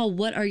 for you, Paul,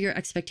 what are your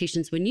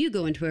expectations when you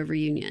go into a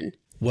reunion?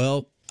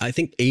 Well, I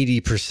think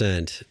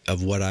 80%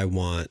 of what I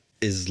want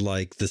is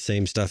like the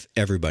same stuff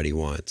everybody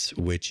wants,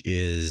 which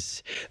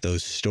is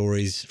those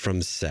stories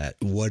from set.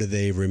 What do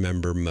they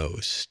remember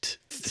most?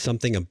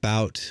 Something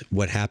about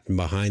what happened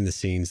behind the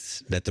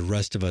scenes that the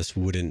rest of us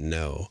wouldn't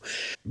know.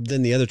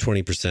 Then the other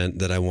 20%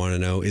 that I want to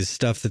know is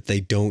stuff that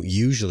they don't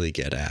usually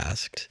get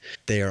asked.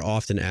 They are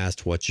often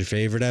asked, what's your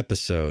favorite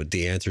episode?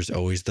 The answer is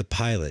always the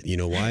pilot. You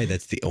know why?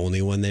 That's the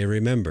only one they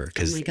remember.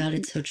 Oh my God,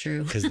 it's so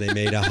true. Because they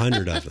made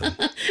 100 of them.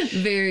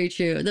 Very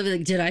true. They'll be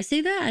like, did I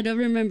say that? I don't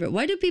remember.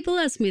 Why do people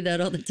ask me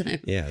that all the time?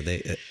 Yeah,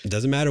 it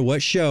doesn't matter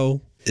what show.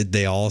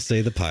 They all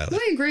say the pilot.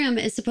 Lori Graham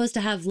is supposed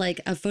to have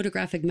like a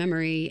photographic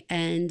memory,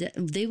 and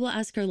they will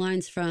ask her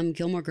lines from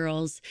Gilmore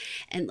Girls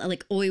and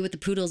like Oi with the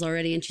Poodles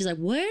already. And she's like,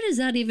 where is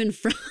that even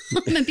from?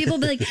 And people will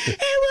be like, it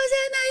was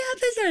in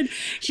the episode.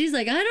 She's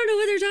like, I don't know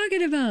what they're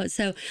talking about.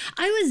 So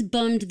I was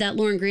bummed that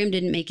Lauren Graham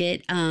didn't make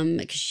it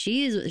because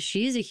she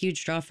is a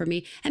huge draw for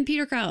me. And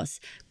Peter Krause,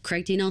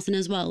 Craig T. Nelson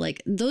as well.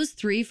 Like, those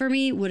three for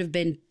me would have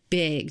been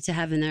big to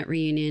have in that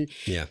reunion.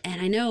 Yeah.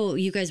 And I know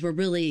you guys were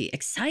really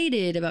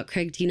excited about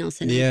Craig T.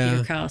 Nelson and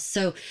Peter Krause.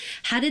 So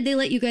how did they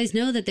let you guys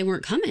know that they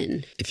weren't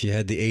coming? If you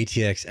had the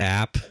ATX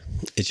app,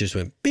 it just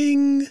went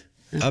bing.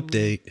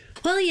 Update.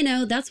 Well, you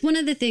know, that's one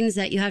of the things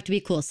that you have to be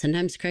cool.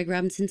 Sometimes Craig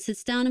Robinson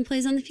sits down and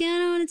plays on the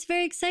piano, and it's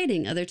very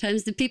exciting. Other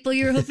times, the people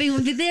you're hoping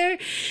will be there,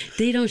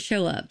 they don't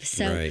show up.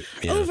 So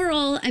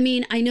overall, I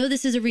mean, I know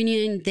this is a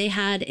reunion they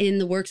had in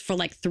the works for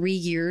like 3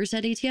 years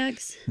at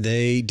ATX.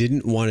 They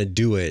didn't want to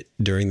do it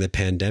during the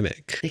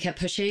pandemic. They kept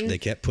pushing? They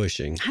kept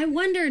pushing. I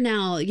wonder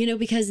now, you know,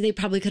 because they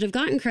probably could have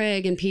gotten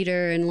Craig and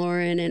Peter and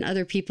Lauren and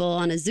other people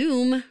on a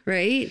Zoom,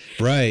 right?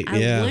 Right,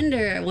 I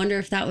wonder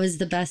if that was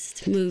the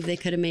best move they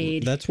could have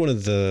made. That's one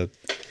of the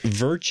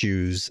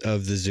virtues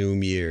of the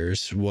Zoom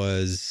years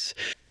was,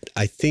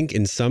 I think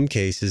in some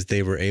cases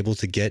they were able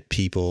to get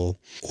people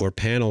or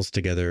panels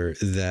together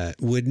that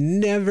would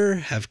never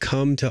have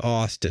come to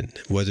Austin,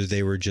 whether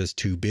they were just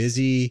too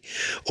busy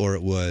or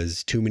it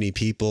was too many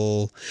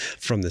people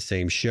from the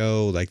same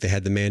show. Like they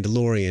had the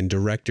Mandalorian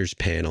directors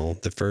panel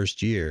the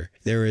first year.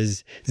 There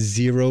is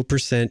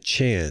 0%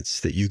 chance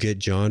that you get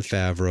Jon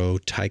Favreau,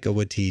 Taika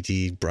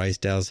Waititi, Bryce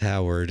Dallas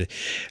Howard,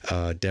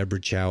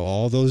 Deborah Chow,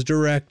 all those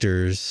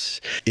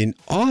directors in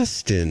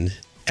Austin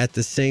at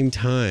the same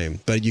time,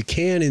 but you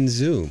can in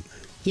Zoom.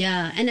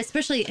 Yeah, and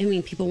especially, I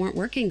mean, people weren't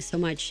working so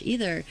much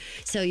either.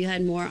 So you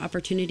had more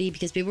opportunity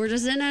because people were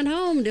just sitting at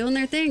home doing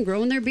their thing,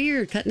 growing their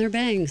beard, cutting their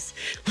bangs,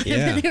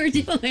 whatever they were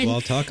doing. Well,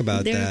 I'll talk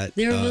about that.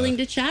 They were willing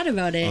to chat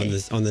about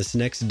it. On this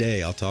next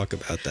day, I'll talk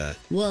about that.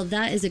 Well,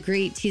 that is a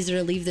great teaser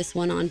to leave this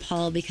one on,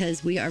 Paul,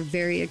 because we are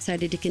very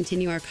excited to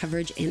continue our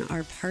coverage in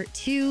our part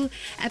 2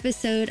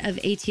 episode of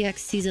ATX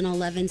Season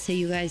 11. So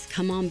you guys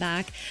come on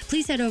back.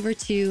 Please head over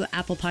to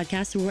Apple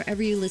Podcasts or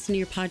wherever you listen to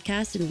your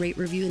podcast and rate,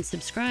 review, and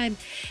subscribe.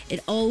 It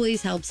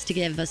always helps to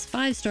give us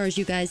 5 stars,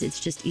 you guys. It's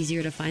just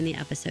easier to find the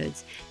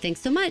episodes.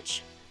 Thanks so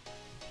much.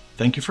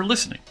 Thank you for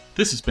listening.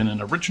 This has been an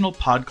original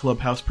Pod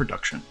Clubhouse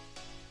production.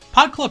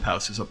 Pod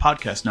Clubhouse is a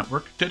podcast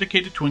network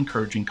dedicated to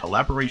encouraging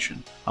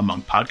collaboration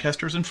among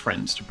podcasters and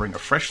friends to bring a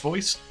fresh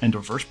voice and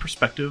diverse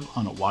perspective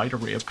on a wide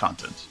array of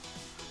content.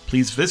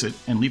 Please visit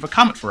and leave a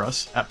comment for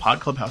us at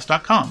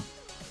podclubhouse.com.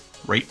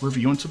 Rate,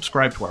 review, and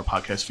subscribe to our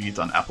podcast feeds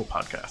on Apple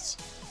Podcasts.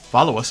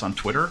 Follow us on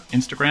Twitter,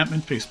 Instagram,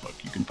 and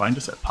Facebook. You can find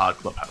us at Pod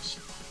Clubhouse.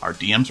 Our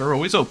DMs are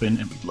always open,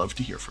 and we'd love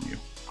to hear from you.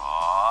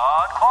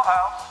 Pod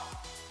Clubhouse.